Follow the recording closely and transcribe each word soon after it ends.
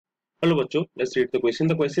Hello बच्चों, let's read the question.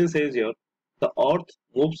 The question says here, the earth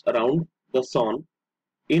moves around the sun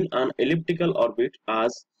in an elliptical orbit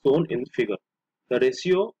as shown in figure. The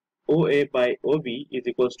ratio OA by OB is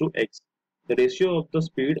equals to x. The ratio of the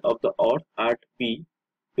speed of the earth at B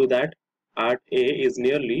to that at A is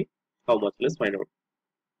nearly how much? Let's find out.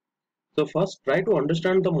 So first try to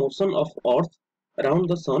understand the motion of earth around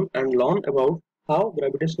the sun and learn about how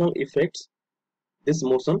gravitational effects this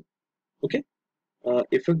motion, okay,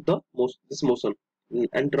 affect this motion.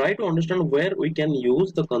 And try to understand where we can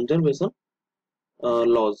use the conservation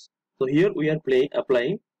laws. So here we are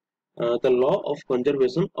applying the law of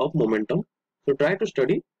conservation of momentum. So try to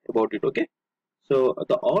study about it. Okay. So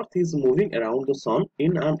the earth is moving around the sun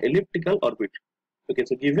in an elliptical orbit. Okay.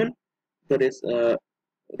 So given the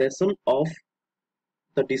ration of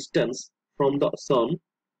the distance from the sun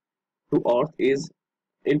to earth is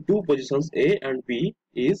in two positions A and B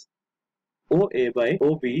is OA by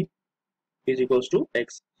OB is equals to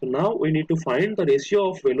x. So now we need to find the ratio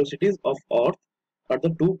of velocities of earth at the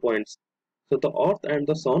 2 points. So the earth and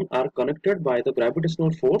the sun are connected by the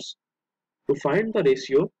gravitational force. To find the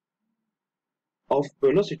ratio of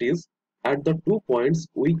velocities at the 2 points,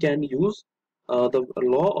 we can use the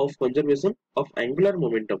law of conservation of angular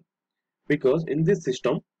momentum, because in this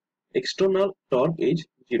system external torque is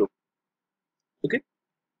 0. Okay,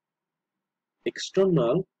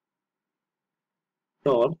 external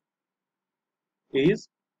torque is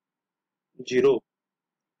 0.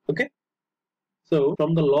 Okay. So,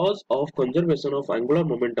 from the laws of conservation of angular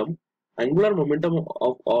momentum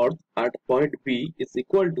of Earth at point B is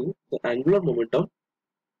equal to the angular momentum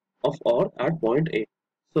of Earth at point A.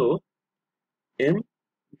 So, mvbrb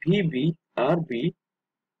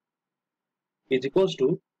is equals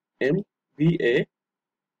to mvarA.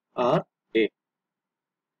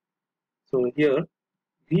 So, here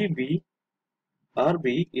vbrb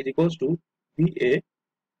is equals to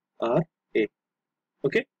VARA.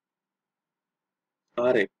 Okay,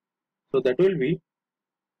 RA. So, that will be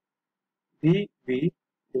VB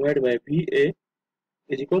divided by VA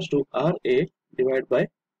is equals to RA divided by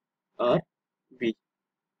RB.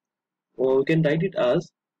 Or we can write it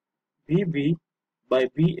as VB by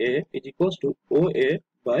VA is equals to OA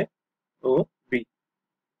by OB.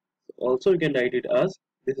 Also, we can write it as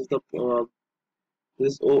this is the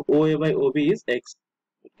this OA by OB is x.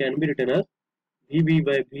 It can be written as VB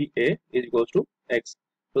by VA is equals to x.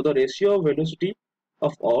 So the ratio of velocity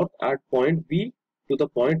of Earth at point B to the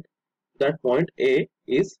point A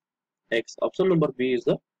is x. Option number B is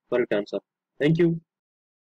the correct answer. Thank you.